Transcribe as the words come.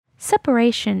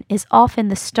Separation is often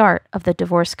the start of the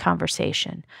divorce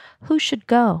conversation. Who should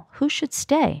go? Who should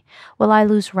stay? Will I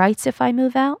lose rights if I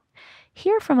move out?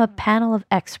 Hear from a panel of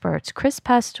experts, Chris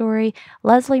Pastore,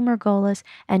 Leslie Margolis,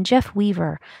 and Jeff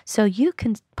Weaver, so you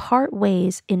can part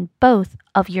ways in both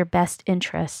of your best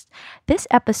interests. This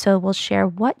episode will share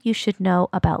what you should know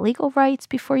about legal rights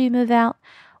before you move out,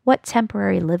 what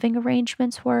temporary living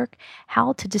arrangements work,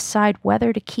 how to decide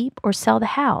whether to keep or sell the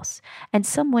house, and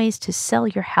some ways to sell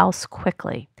your house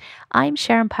quickly. I'm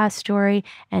Sharon Pastore,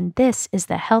 and this is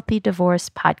the Healthy Divorce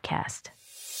Podcast.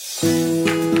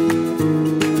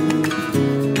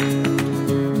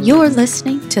 You're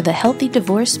listening to the Healthy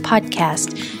Divorce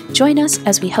Podcast. Join us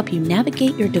as we help you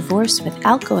navigate your divorce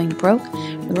without going broke,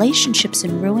 relationships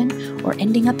in ruin, or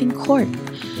ending up in court.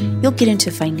 You'll get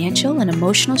into financial and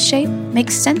emotional shape,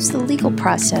 make sense of the legal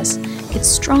process, get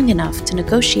strong enough to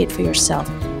negotiate for yourself,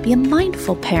 be a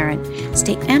mindful parent,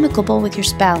 stay amicable with your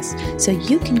spouse so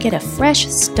you can get a fresh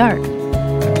start.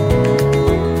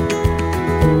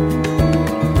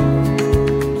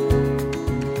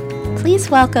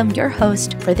 Please welcome your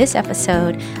host for this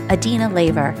episode, Adina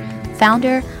Laver,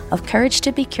 founder of Courage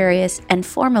to Be Curious and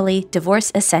formerly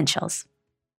Divorce Essentials.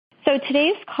 So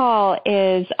today's call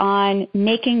is on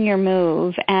making your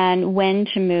move and when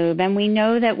to move. And we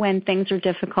know that when things are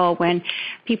difficult, when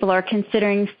people are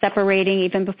considering separating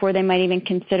even before they might even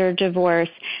consider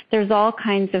divorce, there's all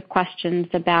kinds of questions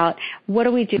about what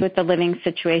do we do with the living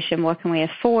situation? What can we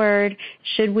afford?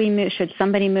 Should we move? Should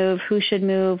somebody move? Who should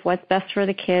move? What's best for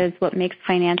the kids? What makes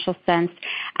financial sense?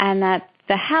 And that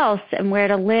the house and where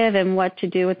to live and what to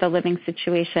do with the living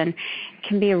situation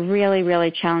can be a really, really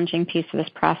challenging piece of this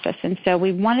process. And so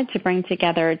we wanted to bring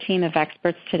together a team of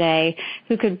experts today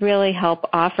who could really help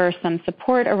offer some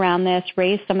support around this,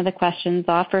 raise some of the questions,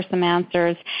 offer some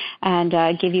answers,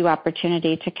 and give you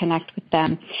opportunity to connect with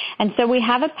them. And so we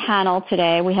have a panel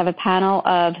today. We have a panel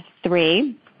of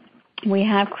three. We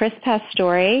have Chris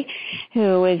Pastore,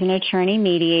 who is an attorney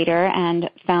mediator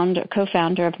and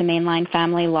co-founder of the Mainline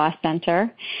Family Law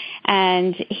Center.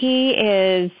 And he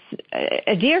is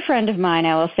a dear friend of mine,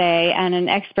 I will say, and an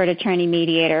expert attorney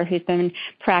mediator who's been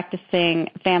practicing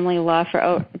family law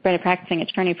been a practicing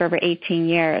attorney for over 18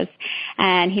 years.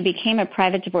 And he became a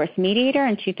private divorce mediator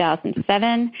in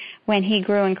 2007 when he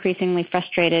grew increasingly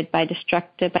frustrated by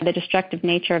the destructive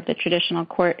nature of the traditional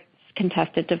court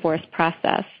contested divorce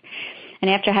process. And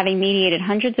after having mediated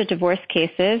hundreds of divorce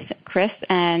cases, Chris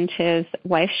and his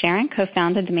wife Sharon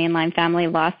co-founded the Mainline Family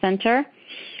Law Center.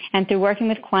 And through working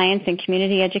with clients in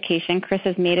community education, Chris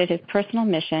has made it his personal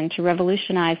mission to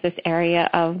revolutionize this area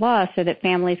of law so that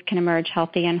families can emerge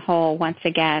healthy and whole once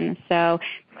again. So,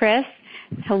 Chris,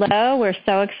 hello. We're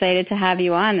so excited to have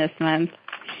you on this month.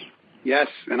 Yes,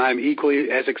 and I'm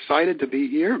equally as excited to be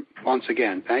here once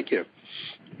again. Thank you.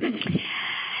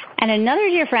 And another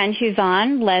dear friend who's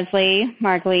on, Leslie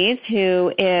Margolis,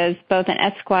 who is both an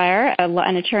Esquire,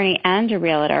 an attorney, and a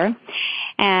realtor.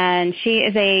 And she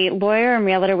is a lawyer and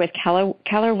realtor with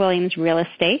Keller Williams Real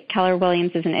Estate. Keller Williams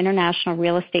is an international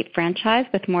real estate franchise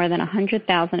with more than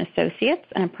 100,000 associates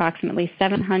and approximately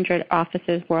 700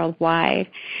 offices worldwide.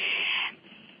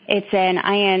 It's an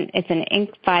Inc.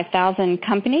 5000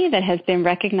 company that has been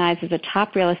recognized as a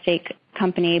top real estate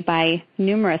company by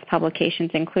numerous publications,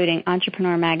 including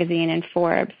Entrepreneur Magazine and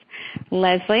Forbes.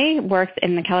 Leslie works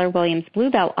in the Keller Williams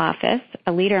Bluebell office,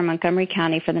 a leader in Montgomery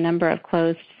County for the number of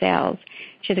closed sales.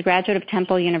 She's a graduate of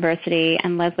Temple University,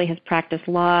 and Leslie has practiced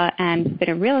law and been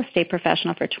a real estate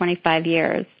professional for 25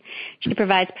 years. She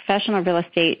provides professional real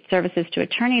estate services to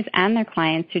attorneys and their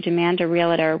clients who demand a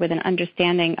realtor with an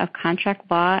understanding of contract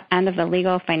law and of the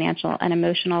legal, financial, and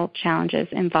emotional challenges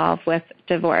involved with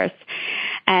divorce.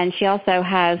 And she also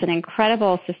has an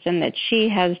incredible system that she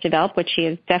has developed, which she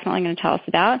is definitely going to tell us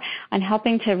about, on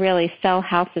helping to really sell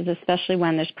houses, especially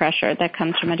when there's pressure that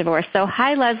comes from a divorce. So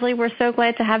hi, Leslie. We're so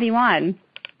glad to have you on.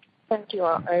 Thank you.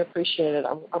 I appreciate it.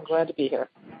 I'm glad to be here.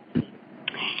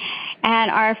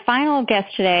 And our final guest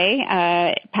today,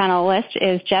 panelist,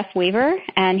 is Jeff Weaver,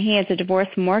 and he is a divorce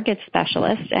mortgage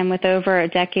specialist. And with over a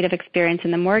decade of experience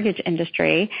in the mortgage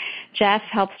industry, Jeff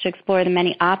helps to explore the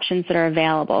many options that are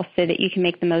available so that you can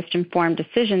make the most informed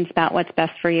decisions about what's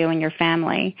best for you and your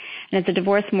family. And as a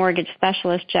divorce mortgage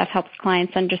specialist, Jeff helps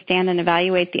clients understand and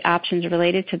evaluate the options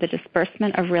related to the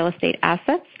disbursement of real estate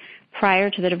assets prior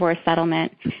to the divorce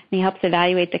settlement. And he helps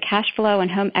evaluate the cash flow and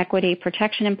home equity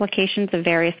protection implications of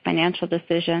various financial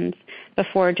decisions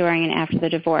before, during, and after the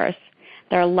divorce.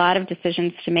 There are a lot of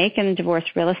decisions to make in divorce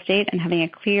real estate, and having a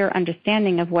clear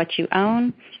understanding of what you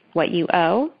own, what you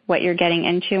owe, what you're getting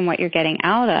into and what you're getting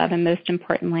out of, and most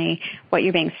importantly, what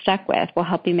you're being stuck with will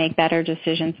help you make better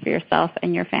decisions for yourself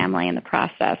and your family in the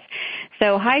process.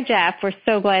 So hi, Jeff. We're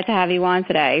so glad to have you on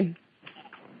today.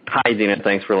 Hi, Dina.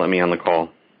 Thanks for letting me on the call.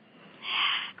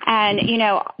 And,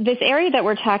 this area that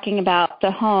we're talking about,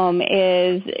 the home,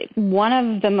 is one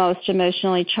of the most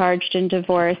emotionally charged in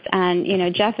divorce. And,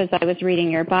 Jeff, as I was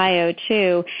reading your bio,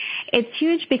 too, it's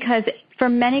huge because for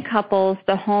many couples,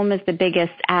 the home is the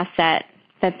biggest asset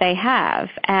that they have.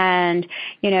 And,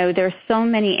 there's so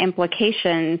many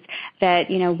implications that,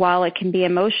 while it can be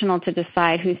emotional to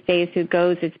decide who stays, who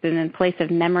goes, it's been the place of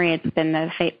memory, it's been the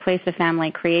place of family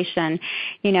creation,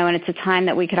 and it's a time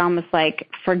that we could almost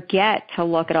forget to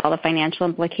look at all the financial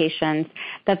implications,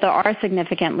 that there are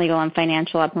significant legal and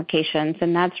financial implications.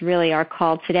 And that's really our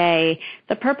call today.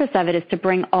 The purpose of it is to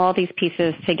bring all these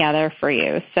pieces together for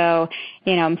you. So,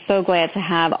 I'm so glad to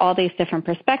have all these different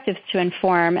perspectives to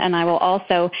inform, and I will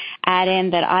also add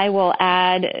in that I will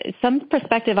add some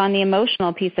perspective on the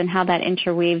emotional piece and how that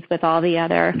interweaves with all the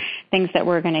other things that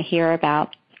we're going to hear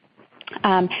about.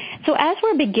 So as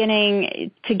we're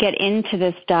beginning to get into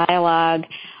this dialogue,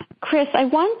 Chris, I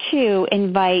want to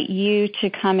invite you to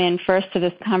come in first to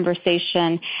this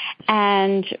conversation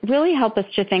and really help us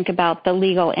to think about the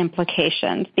legal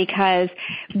implications, because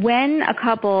when a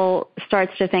couple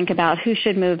starts to think about who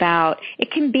should move out,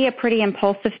 it can be a pretty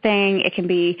impulsive thing. It can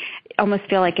be almost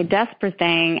feel like a desperate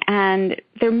thing, and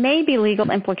there may be legal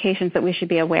implications that we should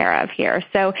be aware of here.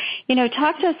 So,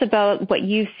 talk to us about what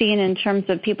you've seen in terms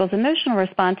of people's emotional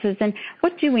responses, and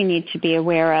what do we need to be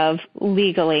aware of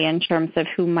legally in terms of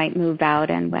who might move out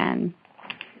and when?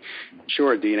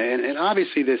 Sure, Dina. And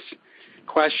obviously this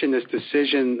question, this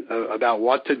decision about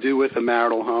what to do with a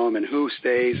marital home and who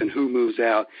stays and who moves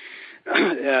out,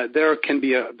 there can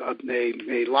be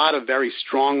a lot of very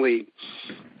strongly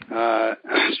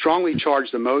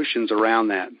charged emotions around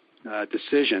that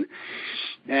decision.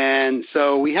 And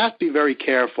so we have to be very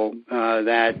careful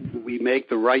that we make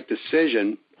the right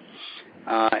decision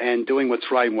and doing what's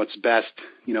right and what's best,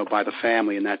 by the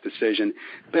family in that decision,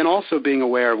 and also being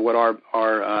aware of what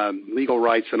our legal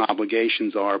rights and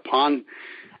obligations are upon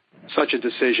such a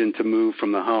decision to move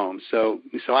from the home. So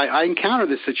I encounter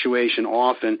this situation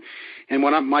often, and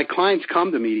when my clients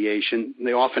come to mediation,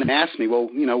 they often ask me, well,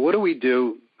 what do we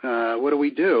do? What do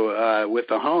we do with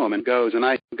the home? And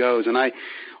I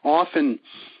often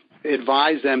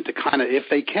advise them to kind of, if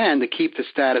they can, to keep the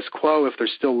status quo if they're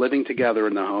still living together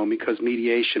in the home, because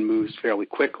mediation moves fairly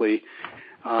quickly,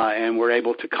 and we're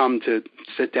able to come to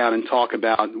sit down and talk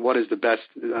about what is the best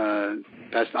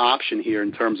option here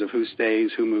in terms of who stays,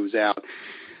 who moves out,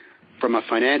 from a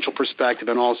financial perspective,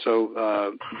 and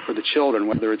also for the children,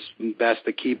 whether it's best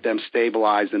to keep them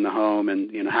stabilized in the home,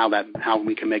 and how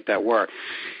we can make that work.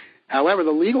 However,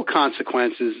 the legal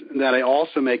consequences that I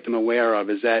also make them aware of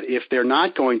is that if they're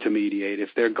not going to mediate, if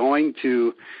they're going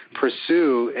to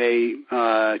pursue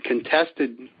a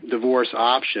contested divorce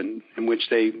option in which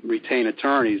they retain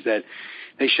attorneys, that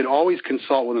they should always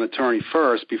consult with an attorney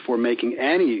first before making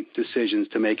any decisions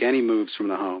to make any moves from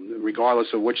the home, regardless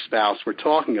of which spouse we're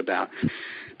talking about.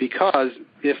 Because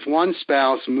if one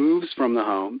spouse moves from the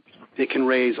home, it can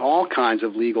raise all kinds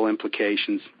of legal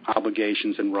implications,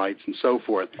 obligations, and rights, and so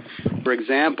forth. For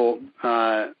example,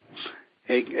 a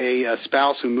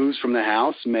spouse who moves from the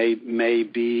house may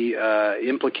be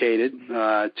implicated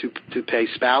to pay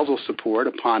spousal support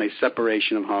upon a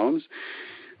separation of homes,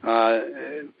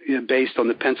 based on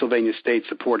the Pennsylvania State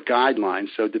Support Guidelines.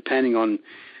 So depending on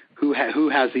who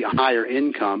has the higher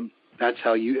income, that's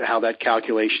how that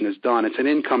calculation is done. It's an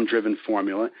income-driven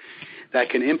formula that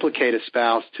can implicate a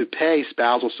spouse to pay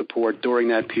spousal support during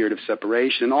that period of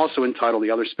separation, and also entitle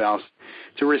the other spouse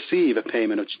to receive a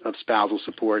payment of spousal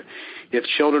support. If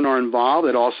children are involved,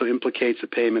 it also implicates a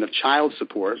payment of child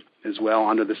support as well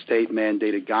under the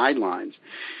state-mandated guidelines.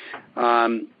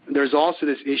 There's also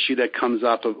this issue that comes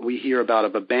up, we hear about,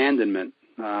 of abandonment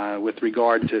with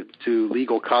regard to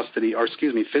legal custody,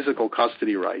 physical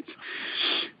custody rights.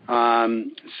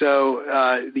 So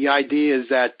the idea is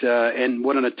that, and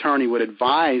what an attorney would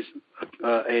advise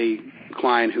a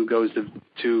client who goes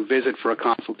to visit for a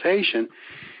consultation,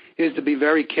 is to be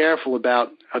very careful about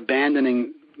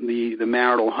abandoning the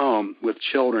marital home with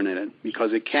children in it,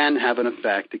 because it can have an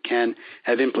effect. It can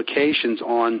have implications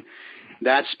on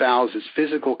that spouse's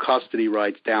physical custody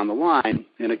rights down the line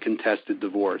in a contested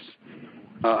divorce.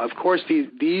 Of course,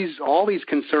 all these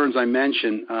concerns I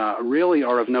mentioned really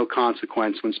are of no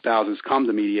consequence when spouses come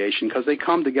to mediation, because they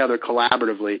come together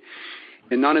collaboratively,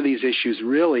 and none of these issues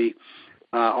really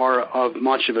are of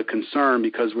much of a concern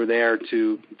because we're there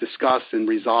to discuss and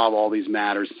resolve all these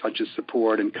matters, such as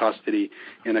support and custody,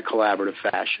 in a collaborative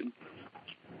fashion.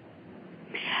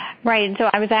 Right. So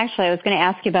I was going to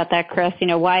ask you about that, Chris.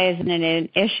 Why isn't it an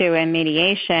issue in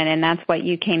mediation? And that's what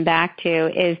you came back to,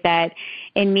 is that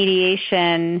in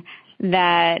mediation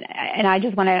and I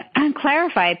just want to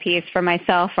clarify a piece for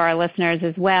myself, for our listeners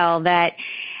as well, that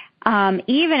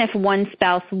even if one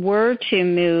spouse were to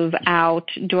move out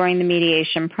during the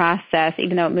mediation process,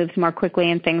 even though it moves more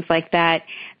quickly and things like that,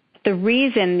 the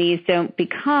reason these don't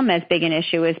become as big an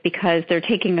issue is because they're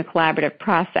taking a collaborative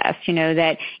process,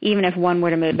 that even if one were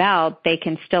to move out, they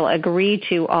can still agree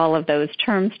to all of those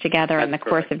terms together in the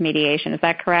course of mediation. Is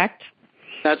that correct?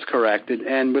 That's correct.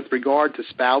 And with regard to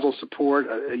spousal support,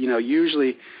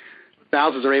 usually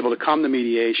spouses are able to come to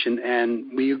mediation,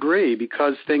 and we agree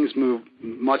because things move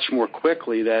much more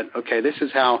quickly that, okay, this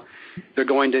is how they're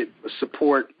going to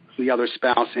support the other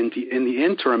spouse in the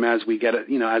interim as we get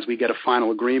a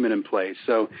final agreement in place.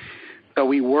 So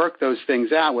we work those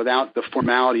things out without the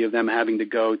formality of them having to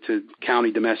go to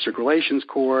county domestic relations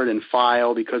court and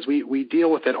file, because we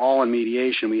deal with it all in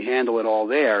mediation. We handle it all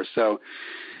there. So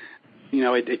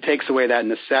it takes away that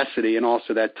necessity and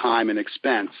also that time and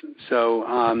expense.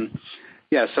 So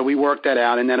so we work that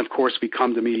out, and then of course we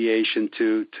come to mediation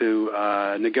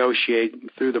to negotiate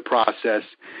through the process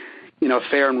a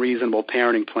fair and reasonable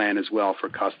parenting plan as well for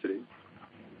custody.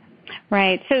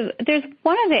 Right. So there's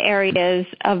one of the areas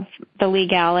of the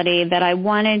legality that I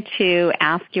wanted to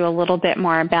ask you a little bit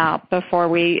more about before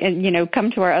we,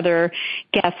 come to our other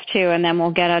guests too, and then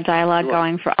we'll get a dialogue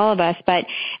going for all of us. But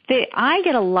I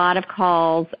get a lot of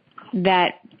calls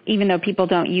that, even though people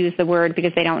don't use the word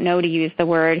because they don't know to use the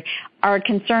word, are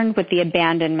concerned with the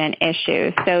abandonment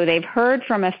issue. So they've heard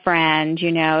from a friend,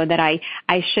 that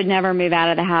I should never move out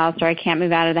of the house, or I can't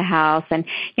move out of the house. And,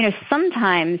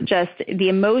 sometimes just the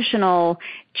emotional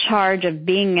charge of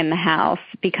being in the house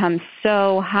becomes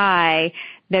so high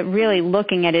that really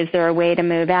looking at, is there a way to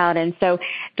move out? And so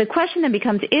the question then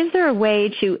becomes, is there a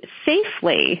way to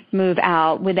safely move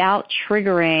out without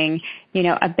triggering,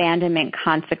 abandonment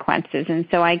consequences? And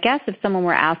so I guess if someone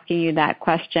were asking you that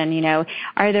question,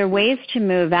 are there ways to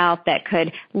move out that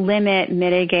could limit,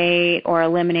 mitigate, or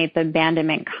eliminate the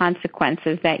abandonment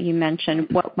consequences that you mentioned?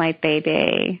 What might they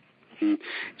be?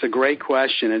 It's a great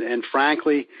question. And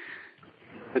frankly,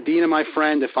 Adina, my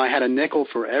friend, if I had a nickel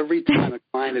for every time a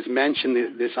client has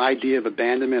mentioned this idea of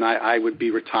abandonment, I would be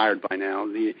retired by now.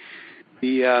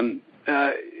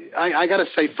 I got to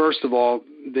say, first of all,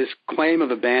 this claim of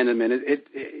abandonment,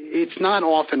 it's not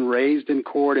often raised in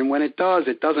court, and when it does,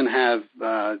 it doesn't have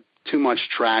too much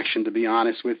traction, to be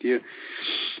honest with you.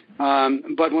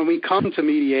 But when we come to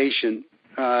mediation,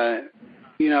 as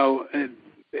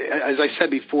I said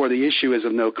before, the issue is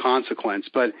of no consequence.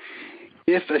 But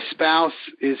if a spouse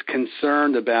is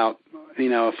concerned about,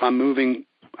 if I'm moving,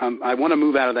 I want to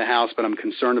move out of the house, but I'm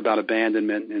concerned about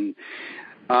abandonment, and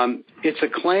it's a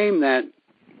claim that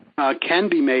can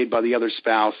be made by the other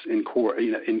spouse in court.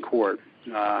 And it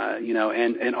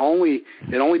only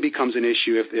becomes an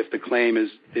issue if the claim is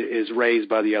raised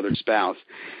by the other spouse.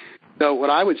 So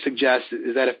what I would suggest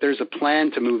is that if there's a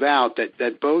plan to move out,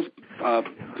 that both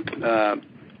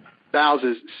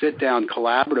spouses sit down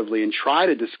collaboratively and try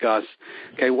to discuss,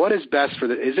 okay, what is best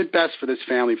is it best for this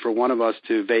family for one of us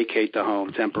to vacate the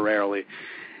home temporarily,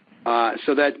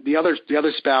 so that the other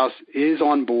spouse is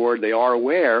on board, they are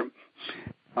aware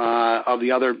of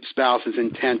the other spouse's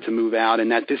intent to move out,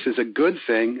 and that this is a good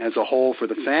thing as a whole for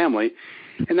the family,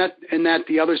 and that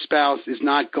the other spouse is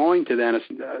not going to then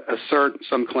assert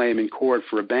some claim in court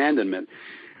for abandonment.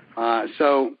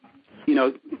 So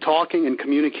talking and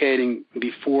communicating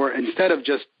before, instead of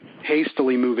just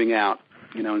hastily moving out,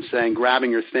 and saying,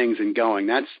 grabbing your things and going.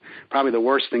 That's probably the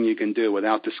worst thing you can do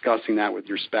without discussing that with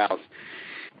your spouse.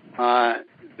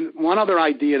 One other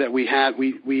idea that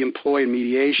we employ in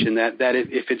mediation, that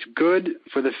if it's good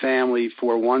for the family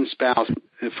for one spouse,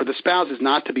 for the spouses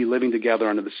not to be living together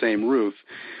under the same roof,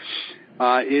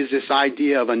 is this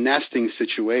idea of a nesting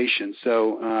situation.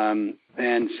 So,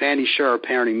 and Sandy Scher,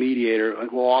 parenting mediator,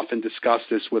 will often discuss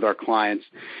this with our clients,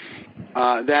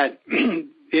 that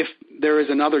if there is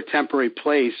another temporary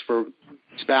place for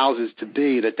spouses to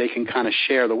be, that they can kind of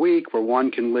share the week, where one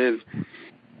can live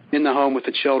in the home with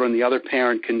the children, the other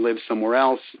parent can live somewhere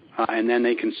else, and then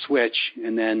they can switch,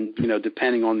 and then,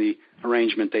 depending on the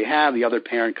arrangement they have, the other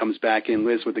parent comes back in,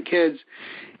 lives with the kids,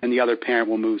 and the other parent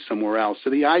will move somewhere else. So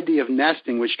the idea of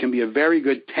nesting, which can be a very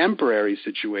good temporary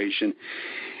situation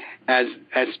as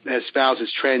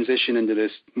spouses transition into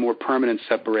this more permanent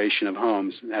separation of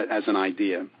homes, as an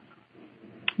idea.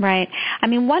 Right. I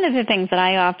mean, one of the things that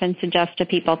I often suggest to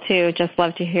people, too, just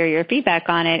love to hear your feedback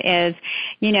on it, is,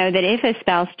 that if a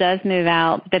spouse does move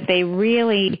out, that they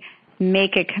really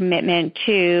make a commitment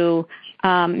to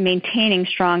maintaining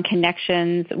strong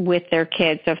connections with their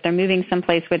kids. So if they're moving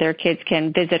someplace where their kids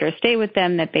can visit or stay with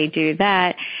them, that they do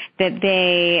that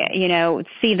they,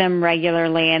 see them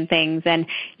regularly and things. And,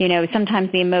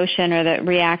 sometimes the emotion or the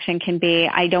reaction can be,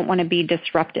 I don't want to be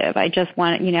disruptive. I just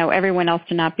want, everyone else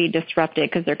to not be disrupted,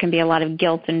 because there can be a lot of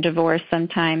guilt in divorce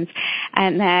sometimes.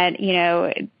 And that,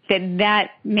 that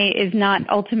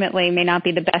may not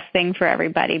be the best thing for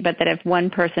everybody, but that if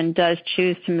one person does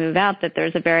choose to move out, that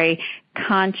there's a very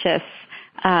conscious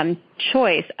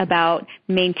choice about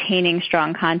maintaining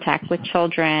strong contact with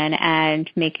children and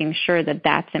making sure that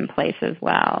that's in place as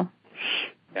well.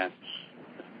 Yeah.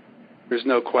 There's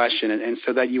no question. And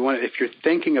so that if you're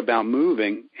thinking about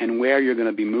moving and where you're going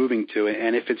to be moving to,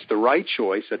 and if it's the right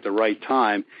choice at the right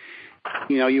time,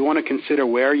 you want to consider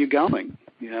where are you going?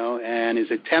 And is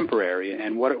it temporary?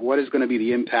 And what is going to be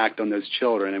the impact on those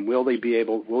children? And will you be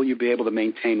able to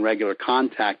maintain regular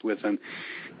contact with them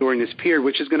during this period,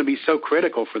 which is going to be so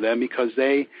critical for them, because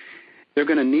they're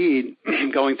going to need,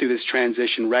 going through this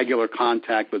transition, regular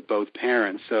contact with both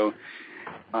parents. So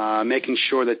making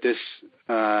sure that this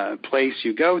place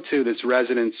you go to, this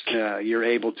residence, you're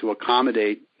able to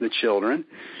accommodate the children,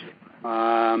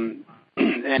 and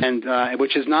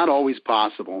which is not always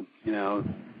possible, in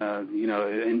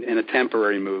a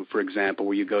temporary move, for example,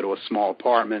 where you go to a small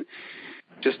apartment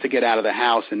just to get out of the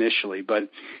house initially. But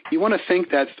you want to think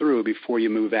that through before you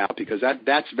move out, because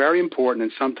that's very important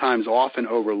and sometimes often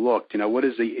overlooked. What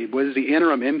is the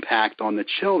interim impact on the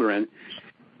children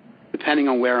depending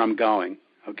on where I'm going,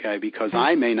 okay? Because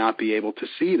I may not be able to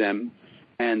see them,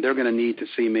 and they're going to need to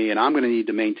see me, and I'm going to need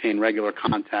to maintain regular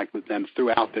contact with them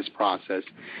throughout this process,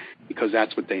 because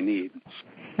that's what they need.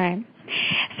 Right.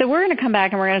 So we're going to come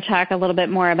back and we're going to talk a little bit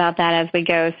more about that as we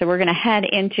go. So we're going to head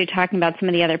into talking about some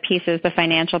of the other pieces, the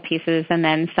financial pieces, and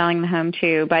then selling the home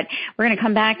too. But we're going to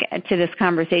come back to this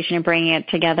conversation and bringing it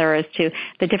together as to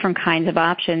the different kinds of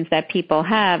options that people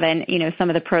have, and, some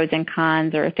of the pros and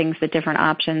cons or things that different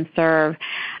options serve.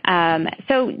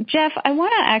 So Jeff, I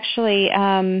want to actually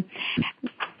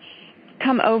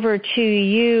come over to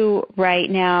you right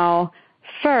now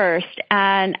first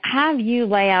and have you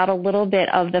lay out a little bit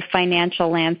of the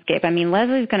financial landscape. I mean,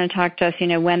 Leslie's going to talk to us,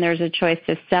 when there's a choice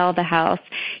to sell the house,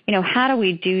 how do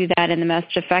we do that in the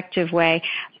most effective way?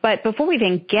 But before we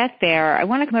even get there, I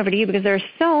want to come over to you, because there are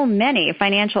so many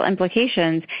financial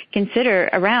implications consider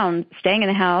around staying in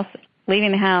the house,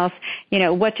 leaving the house,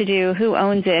 what to do, who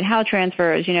owns it, how it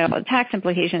transfers, tax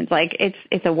implications. Like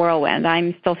it's a whirlwind.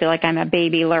 I still feel like I'm a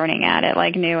baby learning at it,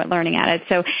 new at learning at it.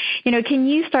 So, can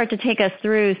you start to take us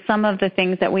through some of the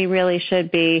things that we really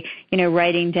should be,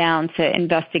 writing down to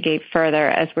investigate further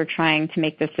as we're trying to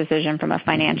make this decision from a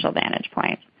financial vantage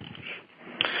point?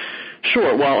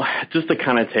 Sure. Well, just to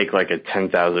kind of take like a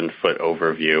 10,000-foot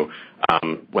overview,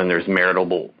 when there's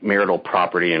marital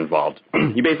property involved,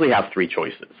 you basically have three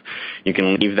choices. You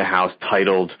can leave the house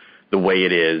titled the way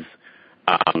it is,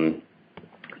 and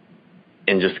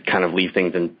just kind of leave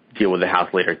things and deal with the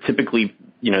house later. Typically,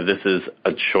 this is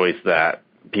a choice that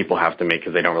people have to make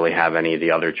because they don't really have any of the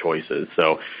other choices.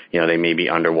 So, they may be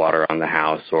underwater on the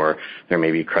house, or there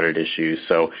may be credit issues.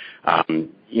 So,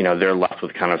 they're left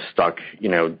with kind of stuck,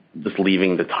 just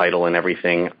leaving the title and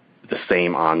everything the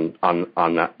same on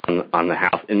the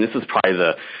house. And this is probably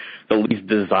the least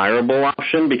desirable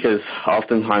option, because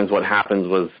oftentimes what happens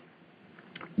was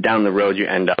down the road you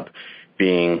end up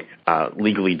being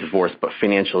legally divorced, but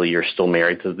financially you're still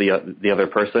married to the other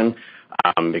person,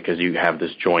 because you have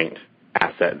this joint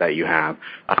asset that you have,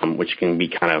 which can be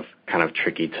kind of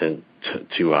tricky to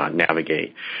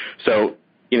navigate. So,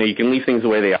 you can leave things the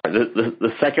way they are.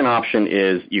 The second option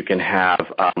is you can have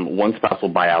one spouse will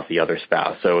buy out the other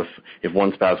spouse. So if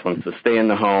one spouse wants to stay in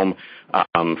the home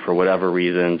for whatever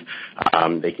reasons,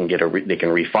 they can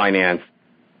refinance,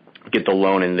 get the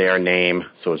loan in their name,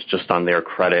 so it's just on their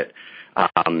credit,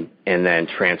 and then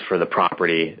transfer the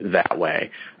property that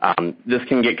way. This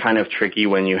can get kind of tricky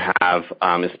when you have,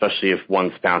 especially if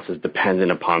one spouse is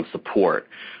dependent upon support.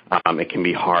 It can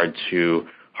be hard to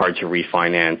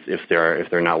refinance if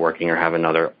they're not working or have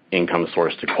another income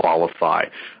source to qualify.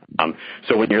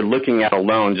 So when you're looking at a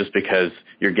loan, just because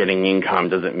you're getting income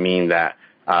doesn't mean that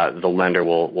the lender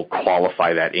will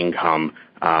qualify that income,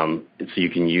 so you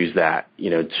can use that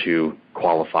to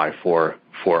qualify for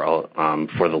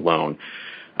the loan.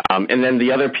 And then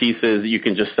the other piece is you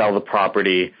can just sell the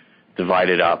property, divide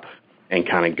it up, and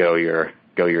kind of go your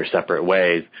separate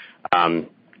ways.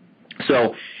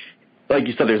 So like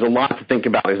you said, there's a lot to think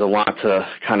about. There's a lot to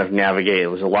kind of navigate.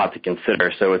 There's a lot to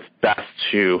consider. So it's best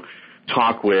to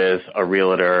talk with a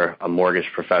realtor, a mortgage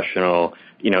professional,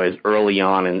 as early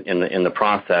on in the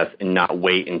process, and not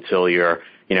wait until you're,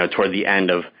 toward the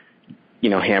end of,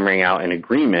 hammering out an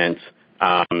agreement,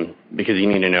 because you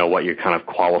need to know what you kind of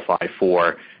qualify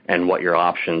for and what your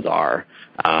options are.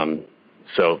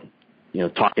 So,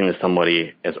 talking to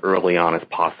somebody as early on as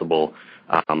possible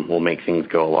will make things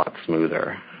go a lot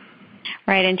smoother.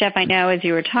 Right. And Jeff, I know as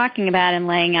you were talking about and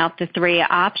laying out the three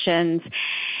options,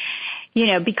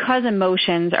 because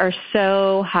emotions are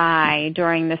so high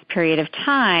during this period of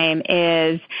time,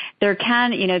 is there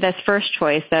can, this first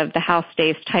choice of the house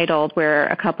stays titled where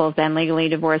a couple's then legally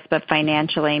divorced but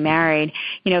financially married,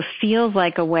 feels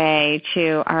like a way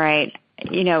to, all right,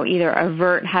 either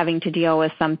avert having to deal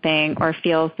with something or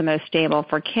feels the most stable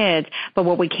for kids. But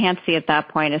what we can't see at that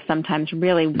point is sometimes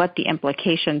really what the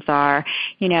implications are,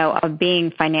 of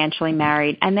being financially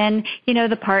married. And then,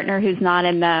 the partner who's not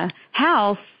in the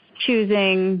house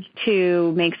choosing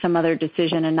to make some other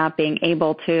decision and not being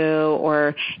able to,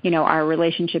 or, our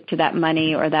relationship to that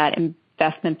money or that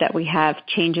investment that we have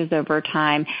changes over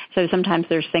time. So sometimes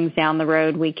there's things down the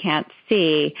road we can't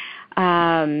see.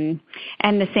 And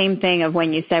the same thing of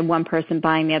when you said one person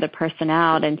buying the other person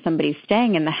out and somebody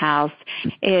staying in the house,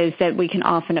 is that we can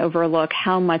often overlook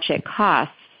how much it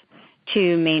costs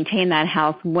to maintain that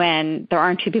house when there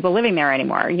aren't two people living there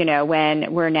anymore,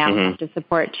 when we're now have to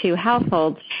support two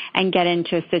households, and get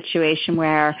into a situation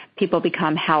where people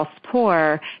become house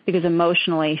poor because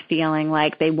emotionally feeling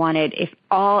like they wanted, if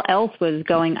all else was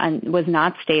was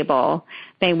not stable,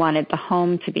 they wanted the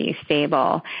home to be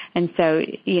stable. And so,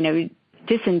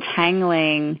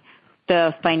 disentangling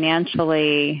the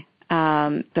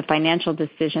financial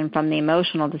decision from the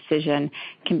emotional decision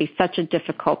can be such a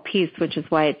difficult piece, which is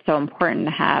why it's so important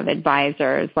to have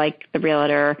advisors like the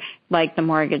realtor, like the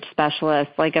mortgage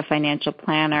specialist, like a financial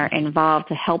planner involved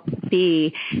to help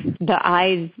be the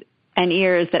eyes and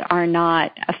ears that are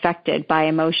not affected by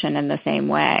emotion in the same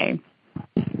way.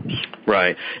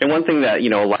 Right. And one thing that,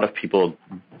 a lot of people,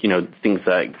 things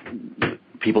that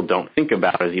people don't think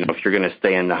about is, if you're going to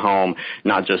stay in the home,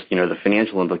 not just, the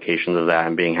financial implications of that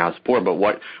and being house poor, but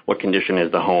what condition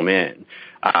is the home in?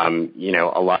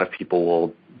 A lot of people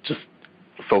will just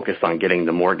focus on getting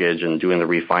the mortgage and doing the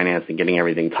refinance and getting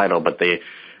everything titled, but they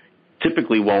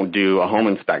typically won't do a home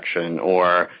inspection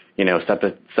or,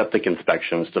 septic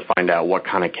inspections to find out what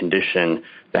kind of condition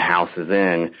the house is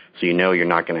in, so you're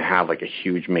not going to have like a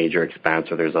huge major expense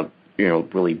or there's a,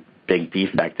 really big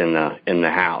defect in the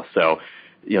house. So,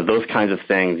 those kinds of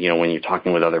things, when you're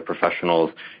talking with other professionals,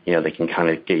 they can kind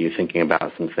of get you thinking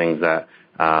about some things that,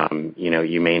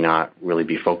 you may not really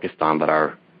be focused on, but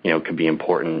are, could be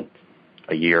important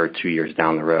a year or 2 years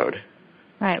down the road.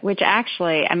 Right, which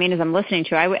actually, as I'm listening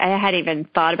to, I hadn't even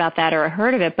thought about that or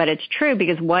heard of it, but it's true,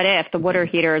 because what if the water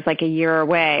heater is like a year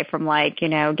away from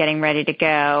getting ready to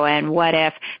go, and what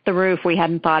if the roof, we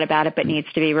hadn't thought about it, but needs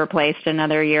to be replaced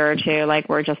another year or two, like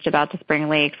we're just about to spring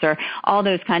leaks, or all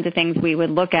those kinds of things we would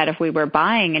look at if we were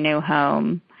buying a new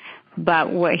home. But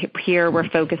here we're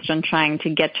focused on trying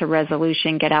to get to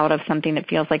resolution, get out of something that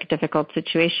feels like a difficult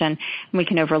situation, and we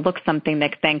can overlook something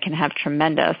that then can have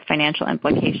tremendous financial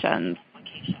implications.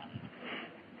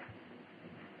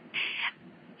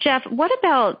 Jeff, what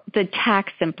about the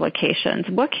tax implications?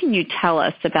 What can you tell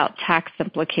us about tax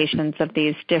implications of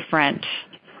these different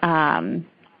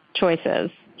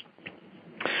choices?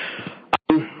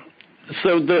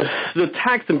 So the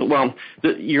tax,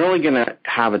 you're only going to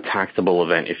have a taxable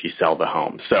event if you sell the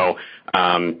home. So,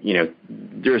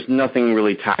 there's nothing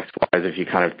really tax-wise if you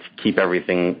kind of keep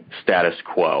everything status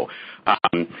quo.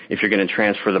 If you're going to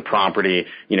transfer the property,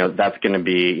 that's going to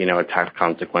be, a tax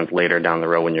consequence later down the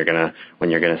road when you're going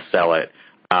to sell it.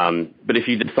 But if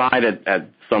you decide at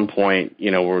some point,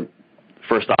 we're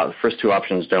first two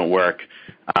options don't work,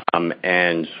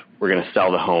 and we're going to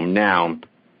sell the home now.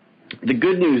 The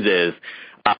good news is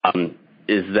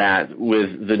that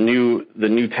with the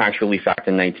new Tax Relief Act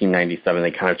in 1997,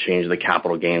 they kind of changed the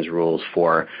capital gains rules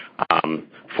for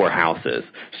houses.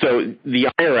 So the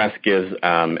IRS gives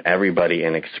everybody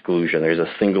an exclusion. There's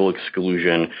a single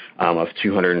exclusion of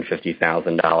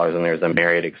 $250,000, and there's a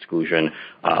married exclusion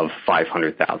of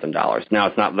 $500,000. Now,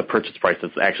 it's not the purchase price;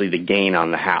 it's actually the gain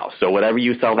on the house. So whatever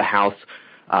you sell the house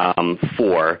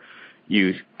for,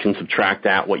 you can subtract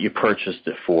out what you purchased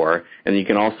it for, and you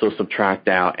can also subtract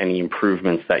out any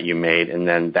improvements that you made, and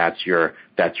then that's your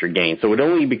gain. So it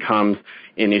only becomes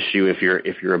an issue if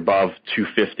you're above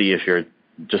 $250,000, if you're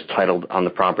just titled on the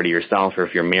property yourself, or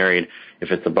if you're married,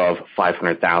 if it's above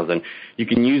 $500,000. You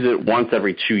can use it once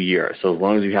every 2 years. So as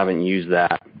long as you haven't used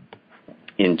that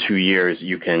in 2 years,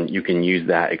 you can use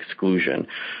that exclusion.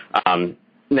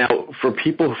 Now, for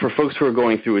folks who are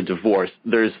going through a divorce,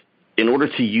 in order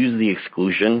to use the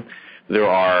exclusion, there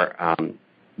are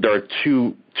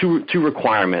two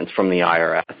requirements from the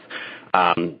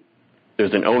IRS.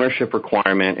 There's an ownership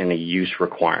requirement and a use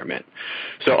requirement.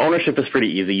 So ownership is pretty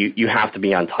easy. You have to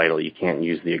be on title. You can't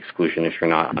use the exclusion if you're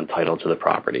not on title to the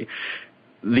property.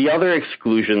 The other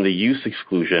exclusion, the use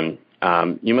exclusion,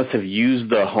 you must have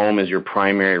used the home as your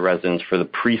primary residence for the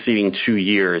preceding 2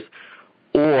 years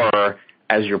or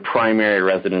as your primary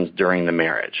residence during the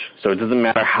marriage. So it doesn't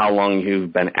matter how long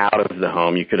you've been out of the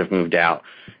home. You could have moved out,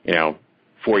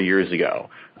 4 years ago.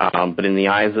 But in the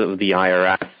eyes of the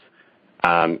IRS,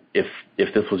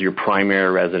 if this was your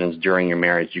primary residence during your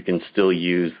marriage, you can still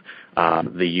use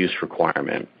the use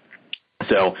requirement.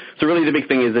 So really the big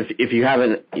thing is if you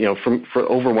haven't, for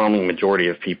overwhelming majority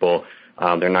of people,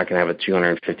 they're not going to have a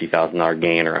 $250,000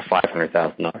 gain or a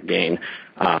 $500,000 gain.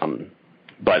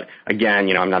 But again,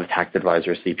 I'm not a tax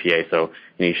advisor or CPA, so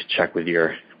you should check with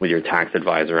your tax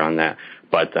advisor on that.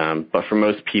 But for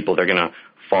most people, they're going to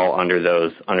fall under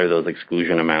those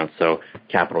exclusion amounts. So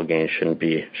capital gains shouldn't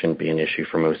be an issue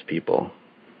for most people.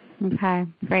 Okay,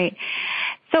 great.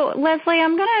 So, Leslie,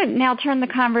 I'm going to now turn the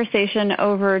conversation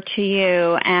over to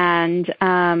you,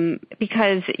 and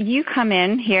because you come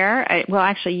in here,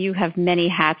 actually you have many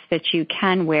hats that you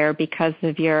can wear because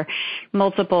of your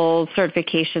multiple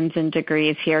certifications and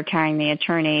degrees here, carrying the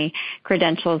attorney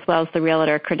credential as well as the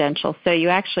realtor credential. So you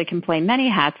actually can play many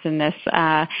hats in this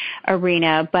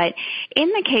arena. But in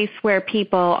the case where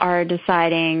people are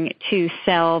deciding to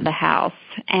sell the house,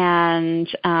 and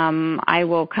I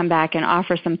will come back and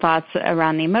offer some thoughts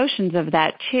around the emotions of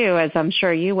that too, as I'm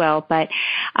sure you will. But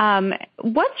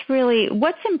what's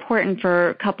important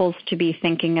for couples to be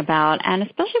thinking about, and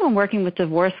especially when working with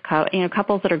divorce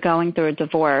couples that are going through a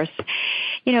divorce,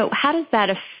 how does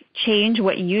that change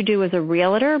what you do as a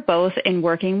realtor, both in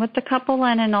working with the couple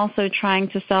and in also trying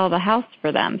to sell the house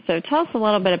for them? So tell us a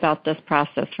little bit about this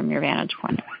process from your vantage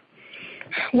point.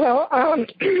 Well,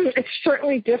 it's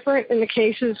certainly different in the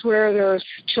cases where there's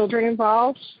children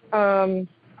involved.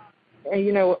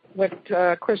 What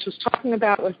Chris was talking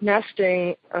about with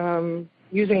nesting,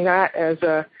 using that as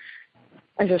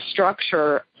a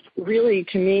structure, really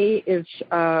to me is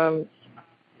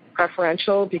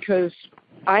preferential because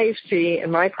I see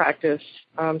in my practice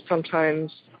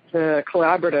sometimes the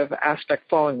collaborative aspect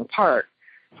falling apart,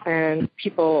 and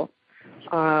people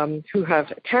who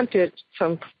have attempted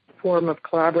some form of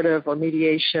collaborative or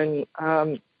mediation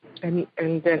and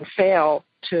then fail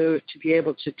to be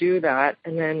able to do that,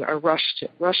 and then are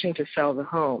rushing to sell the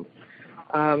home.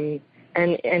 And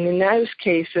in those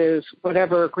cases,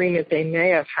 whatever agreement they may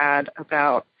have had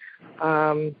about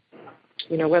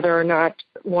whether or not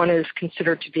one is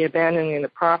considered to be abandoning the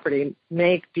property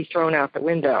may be thrown out the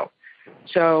window.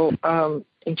 So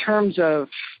in terms of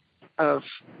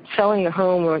selling the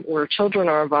home where children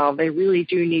are involved, they really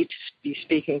do need to be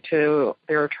speaking to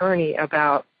their attorney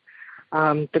about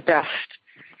the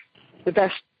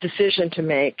best decision to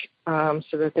make, so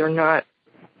that they're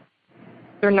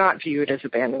not viewed as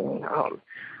abandoning the home.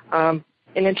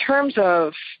 And in terms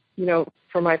of,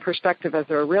 from my perspective as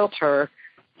a realtor,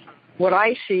 what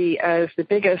I see as the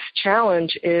biggest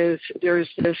challenge is there's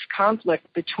this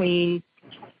conflict between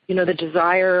the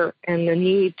desire and the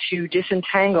need to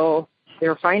disentangle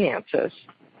their finances,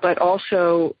 but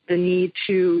also the need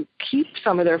to keep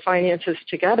some of their finances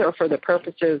together for the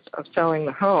purposes of selling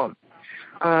the home.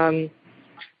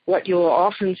 What you'll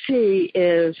often see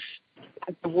is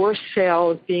a divorce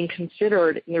sale being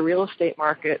considered in the real estate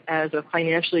market as a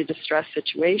financially distressed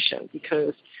situation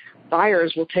because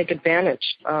buyers will take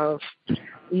advantage of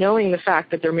knowing the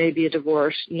fact that there may be a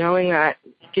divorce, knowing that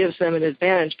gives them an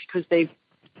advantage because they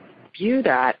view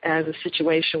that as a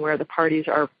situation where the parties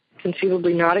are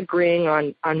conceivably not agreeing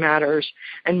on matters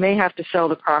and may have to sell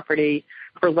the property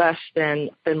for less than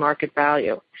market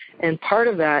value. And part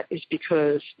of that is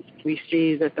because we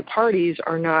see that the parties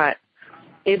are not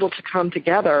able to come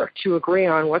together to agree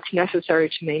on what's necessary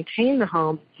to maintain the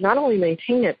home, not only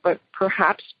maintain it, but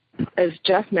perhaps, as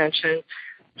Jeff mentioned,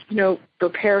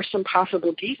 repair some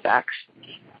possible defects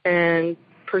and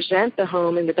present the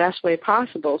home in the best way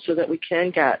possible so that we can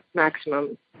get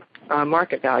maximum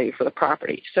market value for the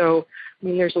property. So,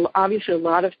 there's obviously a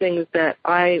lot of things that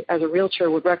I, as a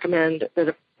realtor, would recommend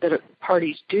that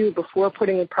parties do before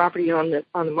putting the property on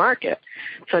the market,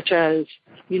 such as,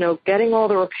 getting all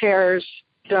the repairs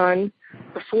done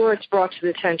before it's brought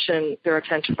to their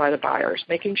attention by the buyers,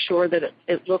 making sure that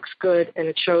it looks good and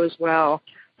it shows well,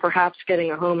 perhaps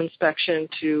getting a home inspection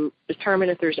to determine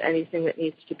if there's anything that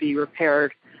needs to be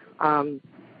repaired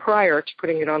prior to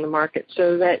putting it on the market,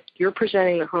 so that you're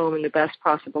presenting the home in the best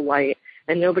possible light,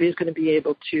 and nobody's going to be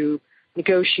able to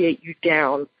negotiate you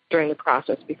down during the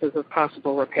process because of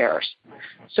possible repairs.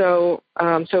 So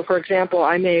for example,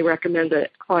 I may recommend that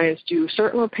clients do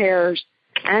certain repairs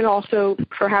and also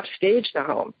perhaps stage the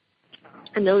home.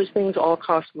 And those things all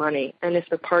cost money. And if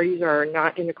the parties are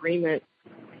not in agreement,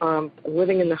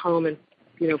 living in the home and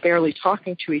barely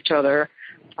talking to each other,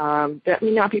 that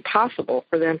may not be possible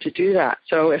for them to do that.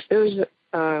 So if there's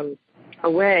a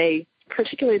way,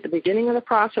 particularly at the beginning of the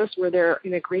process, where they're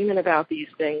in agreement about these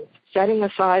things, setting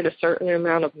aside a certain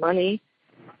amount of money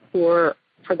for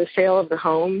the sale of the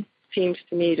home seems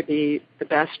to me to be the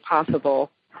best possible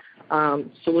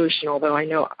solution, although I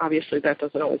know obviously that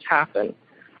doesn't always happen.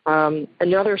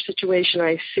 Another situation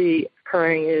I see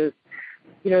occurring is,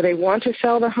 they want to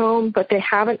sell the home, but they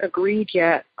haven't agreed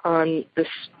yet on the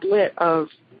split of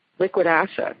liquid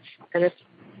assets.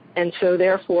 And so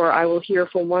therefore I will hear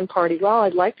from one party, well,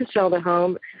 I'd like to sell the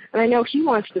home, and I know he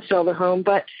wants to sell the home,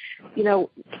 but,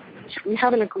 we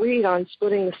haven't agreed on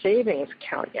splitting the savings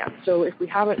account yet. So if we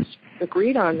haven't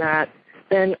agreed on that,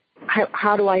 then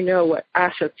how do I know what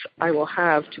assets I will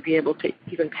have to be able to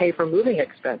even pay for moving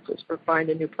expenses or find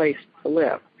a new place to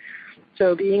live?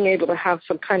 So being able to have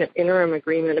some kind of interim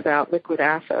agreement about liquid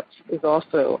assets is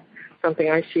also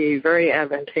something I see very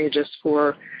advantageous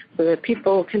so that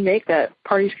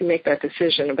parties can make that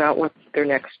decision about what their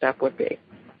next step would be.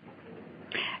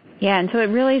 Yeah, and so it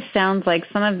really sounds like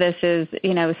some of this is,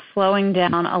 slowing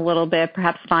down a little bit,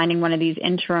 perhaps finding one of these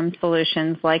interim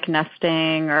solutions like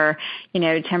nesting or,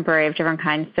 temporary of different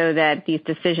kinds, so that these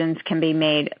decisions can be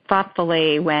made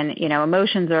thoughtfully when,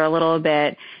 emotions are a little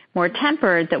bit more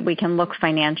tempered, that we can look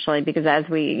financially, because as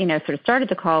we, sort of started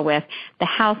the call with, the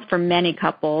house for many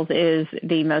couples is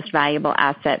the most valuable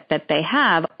asset that they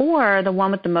have, or the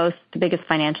one with the biggest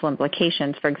financial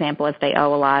implications. For example, if they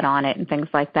owe a lot on it and things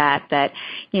like that,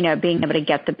 being able to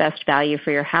get the best value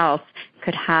for your house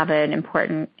could have an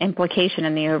important implication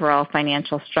in the overall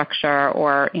financial structure,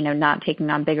 or, not taking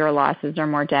on bigger losses or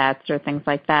more debts or things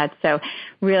like that. So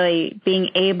really being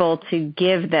able to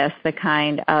give this the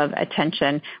kind of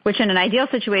attention, which in an ideal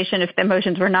situation, if the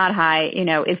emotions were not high,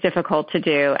 is difficult to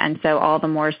do. And so all the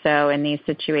more so in these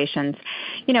situations,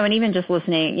 and even just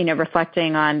listening,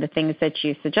 reflecting on the things that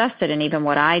you suggested, and even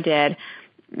what I did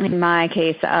in my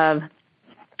case of,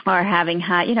 or having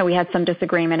had, we had some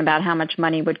disagreement about how much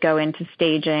money would go into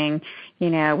staging.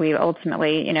 We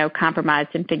ultimately, compromised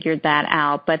and figured that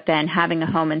out. But then having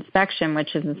a home inspection,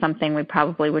 which is something we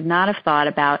probably would not have thought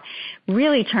about,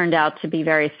 really turned out to be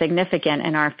very significant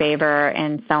in our favor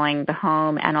in selling the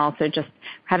home, and also just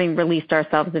having released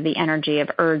ourselves of the energy of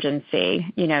urgency,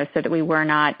 so that we were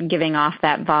not giving off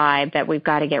that vibe that we've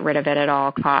got to get rid of it at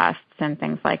all costs and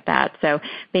things like that. So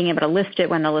being able to list it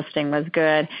when the listing was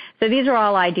good. So these are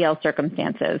all ideal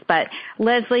circumstances. But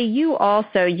Leslie, you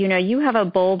also, you have a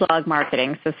bulldog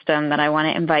marketing system that I want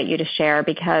to invite you to share,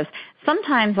 because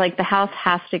sometimes the house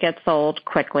has to get sold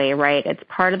quickly, right? It's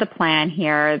part of the plan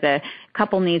here. The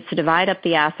couple needs to divide up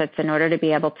the assets in order to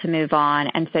be able to move on.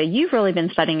 And so you've really been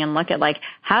studying and look at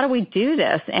how do we do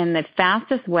this in the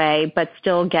fastest way, but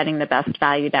still getting the best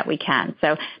value that we can.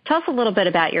 So tell us a little bit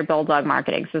about your bulldog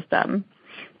marketing system.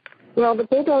 Well, the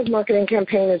Bulldog marketing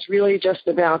campaign is really just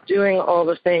about doing all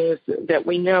the things that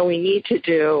we know we need to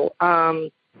do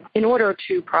in order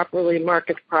to properly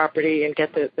market the property and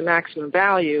get the maximum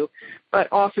value, but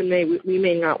often we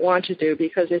may not want to do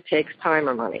because it takes time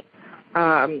or money.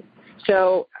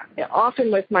 So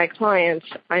often with my clients,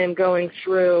 I am going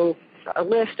through a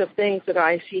list of things that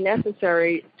I see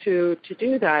necessary to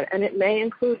do that, and it may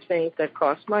include things that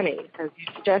cost money, as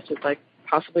you suggested, like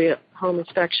possibly a home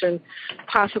inspection,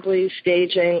 possibly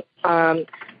staging, and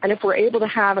if we're able to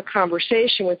have a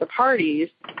conversation with the parties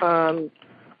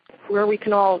where we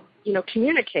can all,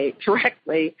 communicate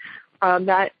directly,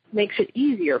 that makes it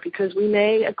easier, because we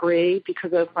may agree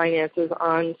because of finances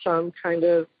on some kind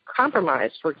of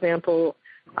compromise. For example,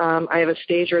 I have a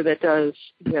stager that does,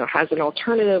 has an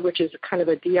alternative, which is kind of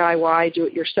a DIY,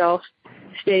 do-it-yourself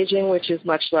staging, which is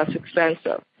much less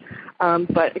expensive.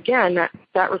 But again,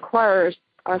 that requires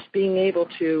us being able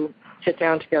to sit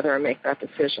down together and make that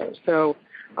decision. So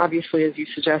obviously, as you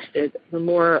suggested, the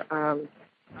more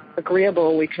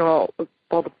agreeable we can all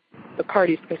the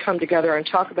parties can come together and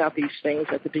talk about these things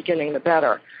at the beginning, the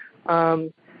better.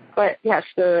 But yes,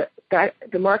 the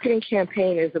marketing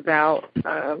campaign is about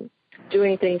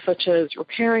doing things such as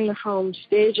repairing the home,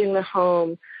 staging the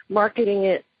home, marketing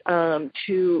it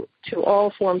to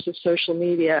all forms of social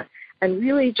media, and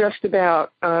really just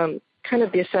about kind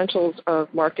of the essentials of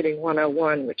Marketing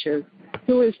 101, which is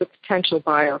who is the potential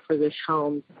buyer for this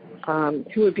home,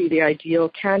 who would be the ideal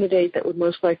candidate that would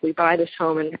most likely buy this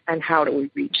home, and how do we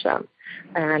reach them.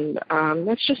 And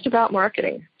that's just about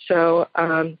marketing. So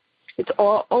it's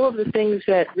all of the things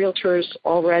that realtors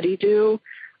already do,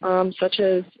 such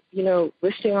as,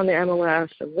 listing on the MLS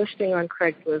and listing on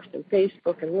Craigslist and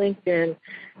Facebook and LinkedIn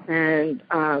and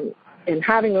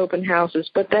having open houses,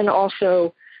 but then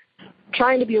also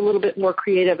trying to be a little bit more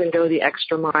creative and go the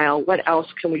extra mile. What else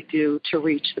can we do to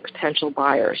reach the potential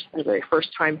buyers? Are they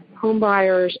first-time home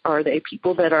buyers? Are they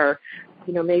people that are,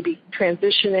 maybe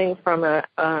transitioning from an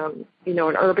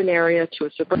urban area to a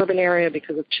suburban area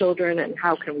because of children, and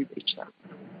how can we reach them?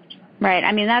 Right.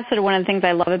 I mean, that's sort of one of the things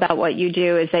I love about what you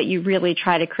do is that you really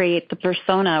try to create the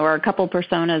persona or a couple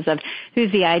personas of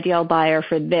who's the ideal buyer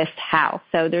for this house.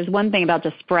 So there's one thing about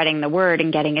just spreading the word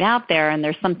and getting it out there, and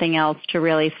there's something else to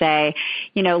really say,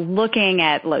 looking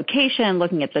at location,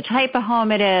 looking at the type of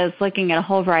home it is, looking at a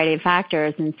whole variety of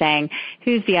factors and saying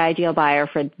who's the ideal buyer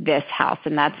for this house.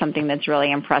 And that's something that's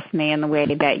really impressed me in the way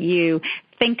that you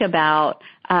think about,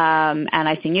 and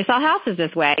I've seen you sell houses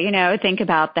this way, think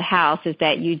about the house is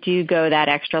that you do go that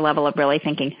extra level of really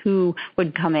thinking who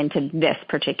would come into this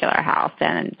particular house,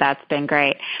 and that's been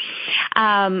great.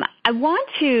 I want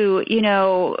to,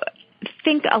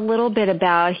 think a little bit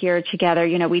about here together.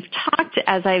 We've talked,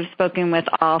 as I've spoken with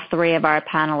all three of our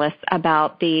panelists,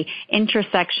 about the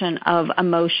intersection of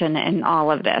emotion in all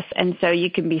of this. And so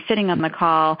you can be sitting on the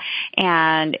call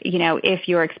and, if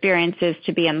your experience is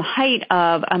to be in the height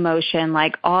of emotion,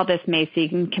 like all this may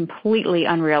seem completely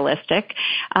unrealistic,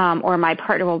 or my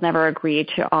partner will never agree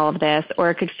to all of this,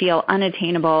 or it could feel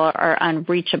unattainable or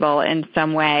unreachable in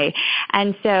some way.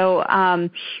 And so, I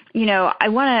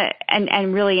want to,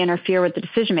 and really interfere with the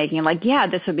decision making. And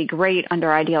this would be great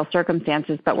under ideal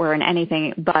circumstances, but we're in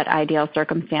anything but ideal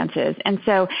circumstances. And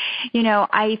so,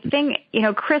 I think,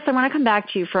 Chris, I want to come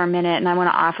back to you for a minute, and I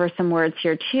want to offer some words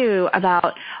here too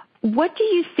about what do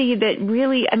you see that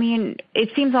really, it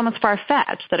seems almost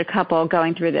far-fetched that a couple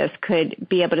going through this could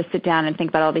be able to sit down and think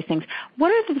about all these things.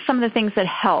 What are some of the things that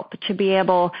help to be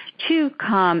able to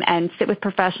come and sit with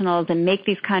professionals and make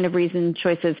these kind of reasoned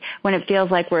choices when it feels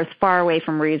like we're as far away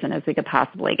from reason as we could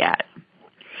possibly get?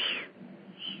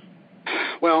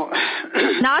 Well,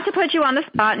 not to put you on the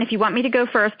spot, and if you want me to go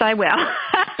first, I will.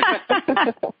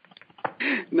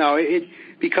 No,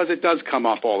 because it does come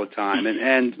up all the time,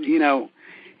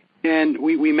 and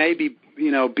we may be,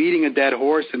 beating a dead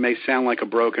horse. It may sound like a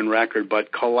broken record,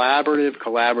 but collaborative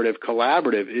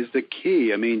is the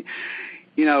key.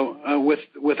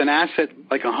 With an asset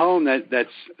like a home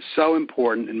that's so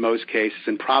important in most cases,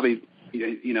 and probably,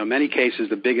 many cases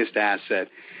the biggest asset.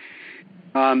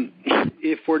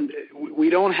 If we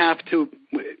don't have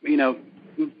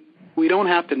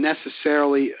to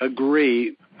necessarily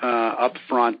agree up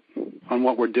front on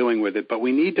what we're doing with it, but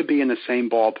we need to be in the same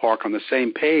ballpark, on the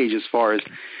same page as far as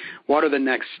what are the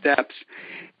next steps,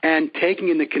 and taking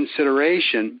into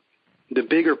consideration the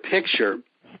bigger picture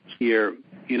here,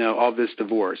 of this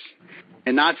divorce,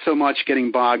 and not so much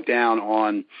getting bogged down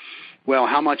on, well,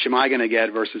 how much am I going to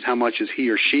get versus how much is he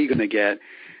or she going to get.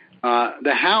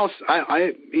 The house,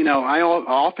 I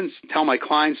often tell my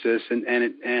clients this,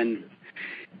 and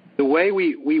the way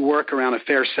we work around a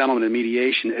fair settlement and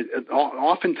mediation, it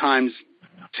oftentimes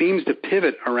seems to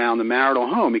pivot around the marital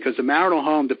home, because the marital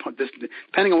home,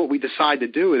 depending on what we decide to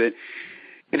do with it,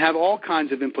 can have all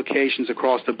kinds of implications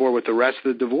across the board with the rest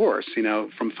of the divorce,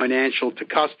 from financial to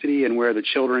custody and where the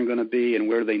children are going to be and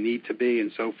where they need to be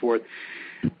and so forth.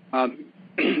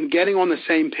 Getting on the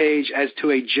same page as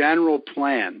to a general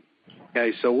plan.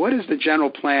 Okay, so what is the general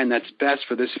plan that's best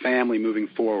for this family moving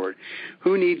forward?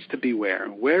 Who needs to be where?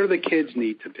 Where do the kids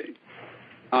need to be?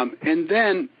 And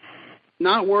then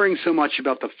not worrying so much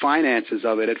about the finances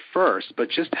of it at first, but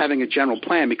just having a general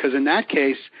plan, because in that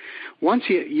case, once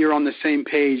you're on the same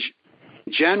page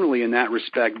generally in that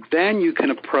respect, then you can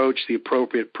approach the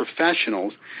appropriate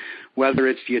professionals, whether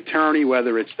it's the attorney,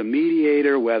 whether it's the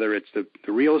mediator, whether it's the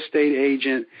real estate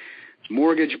agent,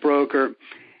 mortgage broker,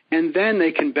 and then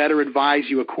they can better advise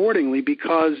you accordingly,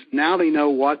 because now they know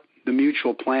what the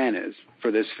mutual plan is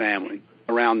for this family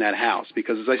around that house.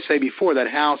 Because as I say before, that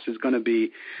house is going to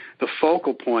be the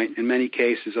focal point in many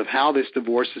cases of how this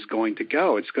divorce is going to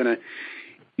go. It's going to,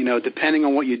 depending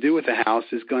on what you do with the house,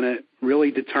 is going to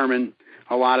really determine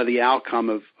a lot of the outcome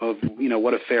of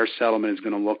what a fair settlement is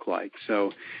going to look like.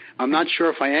 So I'm not sure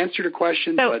if I answered your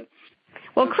question, but...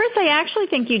 Well, Chris, I actually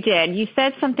think you did. You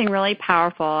said something really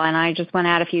powerful, and I just want to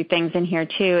add a few things in here,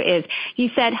 too, is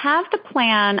you said have the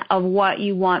plan of what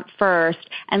you want first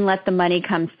and let the money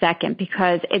come second,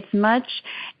 because it's much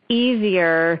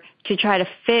easier to try to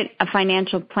fit a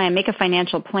financial plan, make a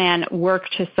financial plan work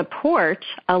to support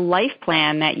a life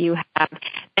plan that you have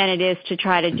than it is to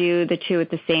try to do the two at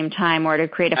the same time, or to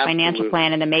create a financial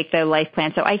plan and then make the life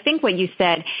plan. So I think what you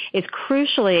said is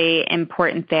crucially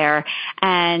important there.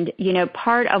 And,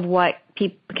 part of what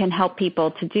can help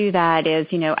people to do that is,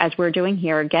 as we're doing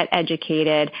here, get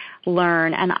educated,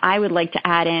 learn. And I would like to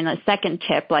add in a second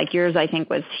tip, like yours I think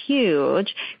was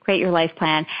huge, create your life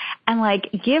plan, and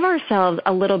give ourselves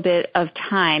a little bit of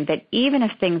time, that even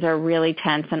if things are really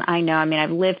tense, and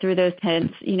I've lived through those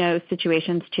tense,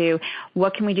 situations too,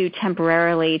 what can we do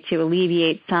temporarily to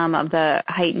alleviate some of the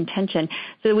heightened tension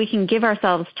so that we can give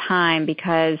ourselves time,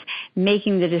 because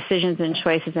making the decisions and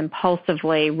choices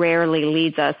impulsively rarely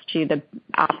leads us to the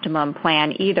optimum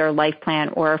plan, either life plan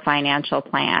or financial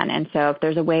plan. And so if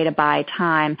there's a way to buy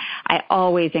time, I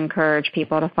always encourage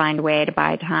people to find a way to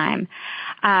buy time.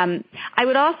 I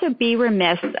would also be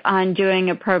remiss on doing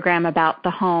a program about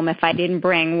the home if I didn't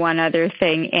bring one other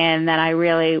thing in that I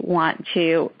really want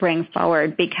to bring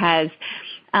forward, because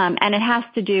and it has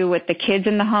to do with the kids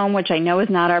in the home, which I know is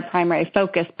not our primary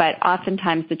focus, but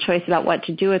oftentimes the choice about what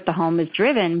to do with the home is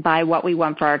driven by what we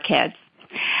want for our kids.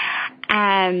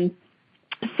 And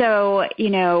so,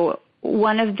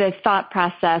 one of the thought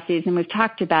processes, and we've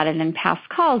talked about it in past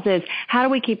calls, is how do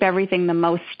we keep everything the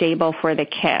most stable for the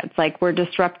kids? We're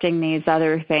disrupting these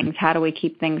other things. How do we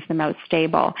keep things the most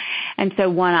stable? And so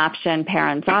one option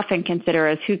parents often consider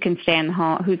is who can stay in the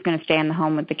home, who's going to stay in the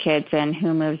home with the kids, and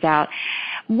who moves out.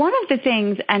 One of the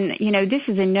things, and this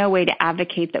is in no way to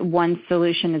advocate that one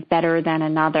solution is better than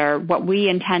another. What we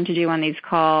intend to do on these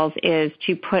calls is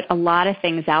to put a lot of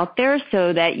things out there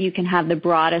so that you can have the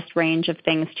broadest range of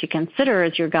things to consider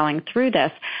as you're going through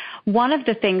this. One of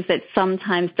the things that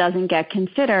sometimes doesn't get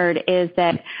considered is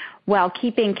that while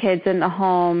keeping kids in the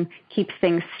home keeps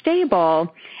things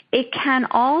stable, it can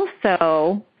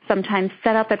also sometimes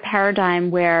set up a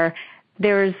paradigm where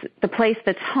there's the place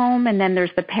that's home, and then there's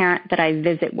the parent that I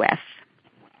visit with.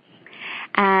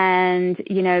 And,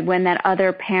 when that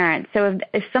other parent, so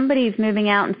if somebody's moving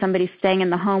out and somebody's staying in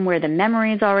the home where the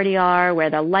memories already are, where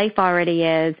the life already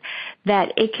is,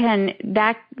 that's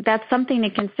something to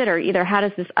consider. Either how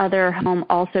does this other home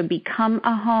also become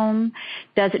a home?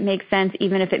 Does it make sense,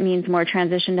 even if it means more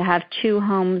transition, to have two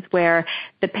homes where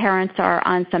the parents are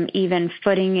on some even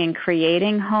footing in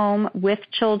creating home with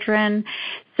children?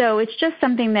 So it's just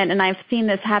something that, and I've seen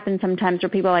this happen sometimes where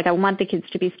people are like, I want the kids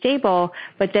to be stable,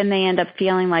 but then they end up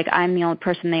feeling like I'm the only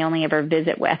person they only ever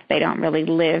visit with. They don't really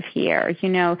live here,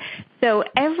 So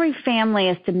every family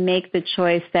has to make the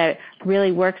choice that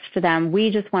really works for them.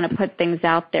 We just want to put things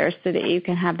out there so that you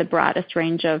can have the broadest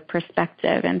range of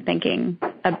perspective and thinking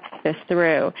of this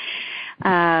through.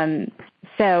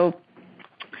 So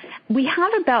we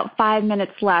have about 5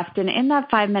 minutes left, and in that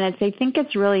 5 minutes, I think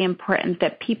it's really important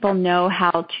that people know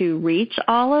how to reach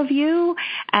all of you,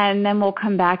 and then we'll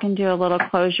come back and do a little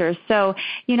closure. So,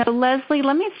 Leslie,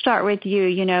 let me start with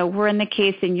you. We're in the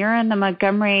case, and you're in the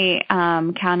Montgomery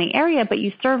County area, but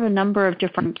you serve a number of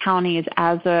different counties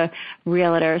as a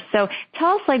realtor. So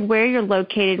tell us, where you're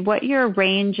located, what your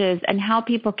range is, and how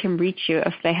people can reach you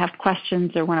if they have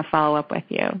questions or want to follow up with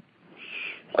you.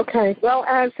 Okay. Well,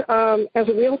 as a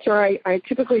realtor, I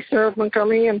typically serve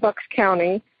Montgomery and Bucks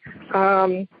County,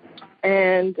 and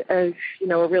as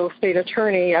a real estate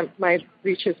attorney, my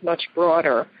reach is much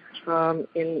broader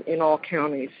in all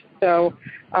counties. So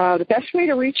the best way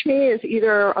to reach me is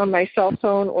either on my cell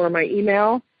phone or my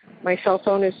email. My cell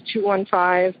phone is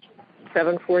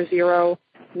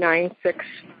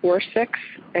 215-740-9646,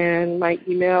 and my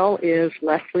email is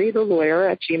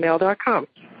lesliethelawyer@gmail.com.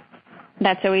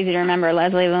 That's so easy to remember,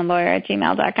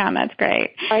 lesliethelawyer@gmail.com. That's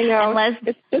great. I know.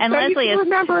 And Leslie is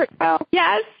remember it well.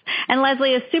 Yes. And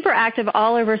Leslie is super active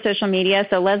all over social media,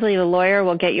 so Leslie the Lawyer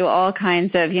will get you all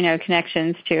kinds of,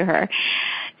 connections to her.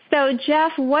 So,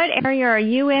 Jeff, what area are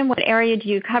you in? What area do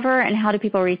you cover, and how do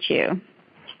people reach you?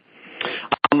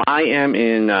 I am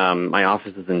in, my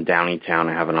office is in Downeytown.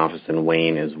 I have an office in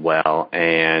Wayne as well,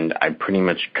 and I pretty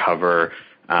much cover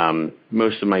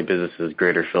most of my business is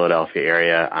greater Philadelphia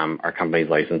area. Our company's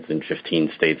licensed in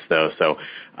 15 states, though, so,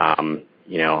 I'm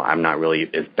not really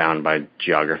as bound by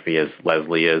geography as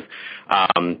Leslie is.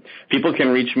 People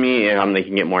can reach me, and they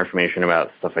can get more information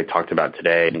about stuff I talked about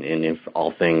today and if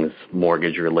all things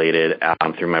mortgage-related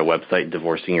through my website,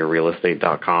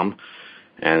 divorcingyourrealestate.com,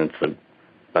 and it's the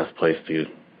best place to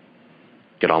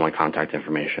get all my contact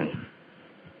information.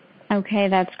 Okay,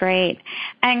 that's great.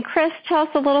 And Chris, tell us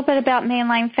a little bit about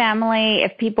Mainline Family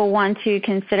if people want to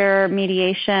consider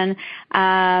mediation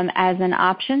as an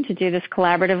option to do this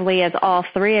collaboratively, as all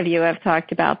three of you have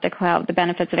talked about the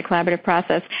benefits of the collaborative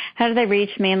process. How do they reach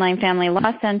Mainline Family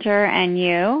Law Center and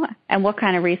you, and what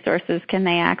kind of resources can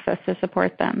they access to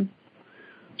support them?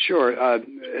 Sure.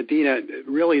 Adina,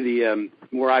 really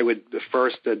where I would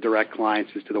first direct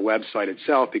clients is to the website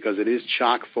itself, because it is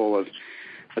chock full of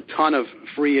a ton of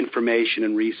free information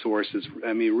and resources.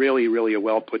 I mean, really, really a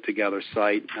well put together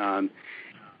site.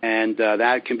 And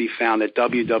that can be found at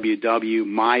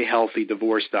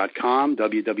www.myhealthydivorce.com,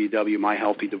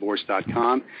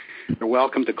 www.myhealthydivorce.com. You're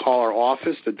welcome to call our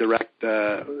office. The direct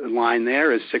line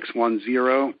there is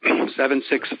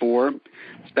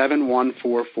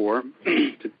 610-764-7144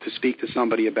 to speak to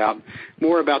somebody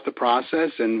more about the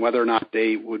process and whether or not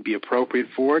they would be appropriate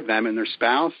for it, them and their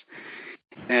spouse,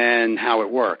 and how it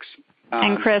works.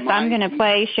 And Chris, I'm going to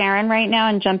play Sharon right now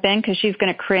and jump in because she's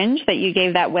going to cringe that you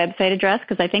gave that website address,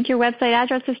 because I think your website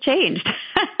address has changed.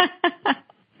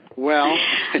 Well,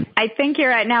 I think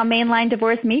you're at now Mainline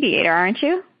Divorce Mediator, aren't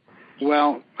you?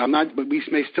 Well, I'm not, but we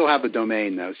may still have the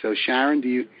domain though. So Sharon,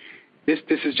 this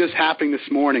is just happening this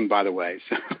morning, by the way.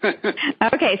 So.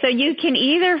 Okay, so you can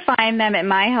either find them at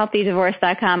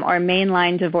myhealthydivorce.com or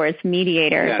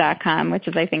mainlinedivorcemediator.com, which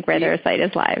is, I think, where their site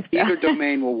is live. So. Either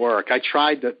domain will work. I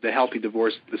tried the Healthy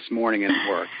Divorce this morning and it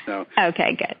worked. So.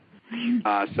 Okay, good.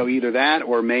 So either that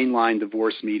or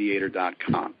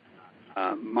mainlinedivorcemediator.com.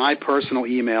 My personal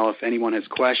email, if anyone has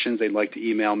questions they'd like to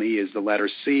email me, is the letter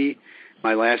C,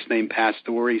 my last name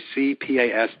Pastore,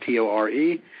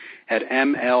 CPASTORE, at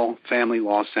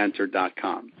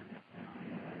mlfamilylawcenter.com.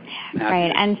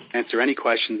 Right, and answer any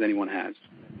questions anyone has.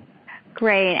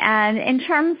 Great. And in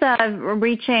terms of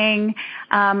reaching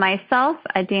myself,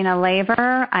 Adina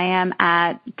Laver, I am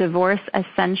at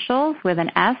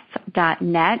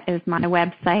divorceessentials.net is my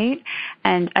website,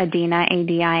 and Adina,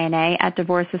 A-D-I-N-A, at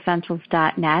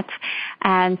divorceessentials.net.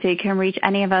 And so you can reach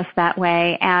any of us that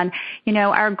way. And, you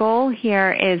know, our goal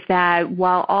here is that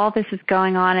while all this is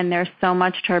going on and there's so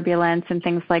much turbulence and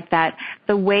things like that,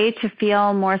 the way to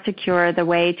feel more secure, the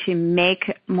way to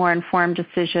make more informed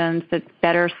decisions that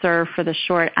better serve for the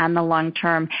short and the long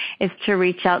term is to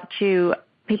reach out to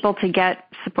people to get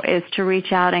support, is to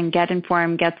reach out and get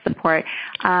informed, get support,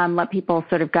 let people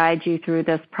sort of guide you through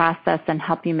this process and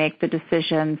help you make the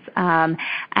decisions.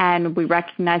 And we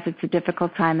recognize it's a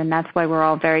difficult time, and that's why we're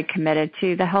all very committed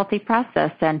to the healthy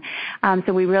process. And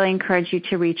so we really encourage you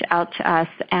to reach out to us.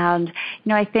 And, you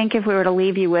know, I think if we were to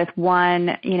leave you with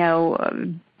one, you know,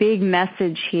 big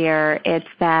message here, it's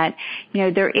that, you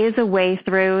know, there is a way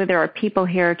through, there are people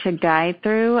here to guide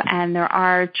through, and there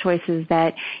are choices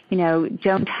that, you know,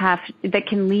 that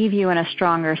can leave you in a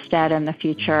stronger stead in the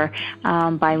future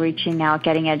by reaching out,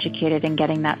 getting educated, and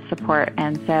getting that support.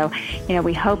 And so, you know,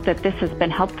 we hope that this has been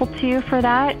helpful to you for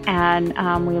that, and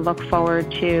we look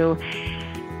forward to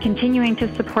continuing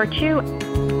to support you.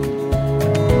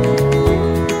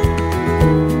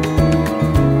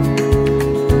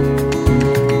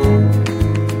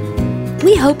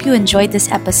 We hope you enjoyed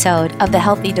this episode of the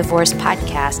Healthy Divorce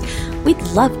Podcast. We'd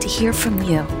love to hear from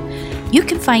you. You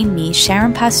can find me,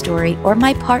 Sharon Pastore, or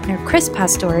my partner, Chris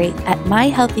Pastore, at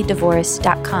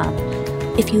myhealthydivorce.com.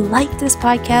 If you like this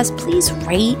podcast, please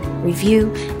rate,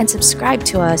 review, and subscribe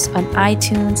to us on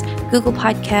iTunes, Google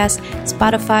Podcasts,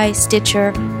 Spotify,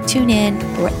 Stitcher, TuneIn,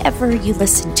 or wherever you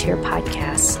listen to your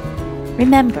podcasts.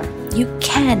 Remember, you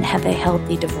can have a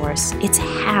healthy divorce. It's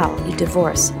how you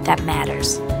divorce that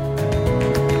matters.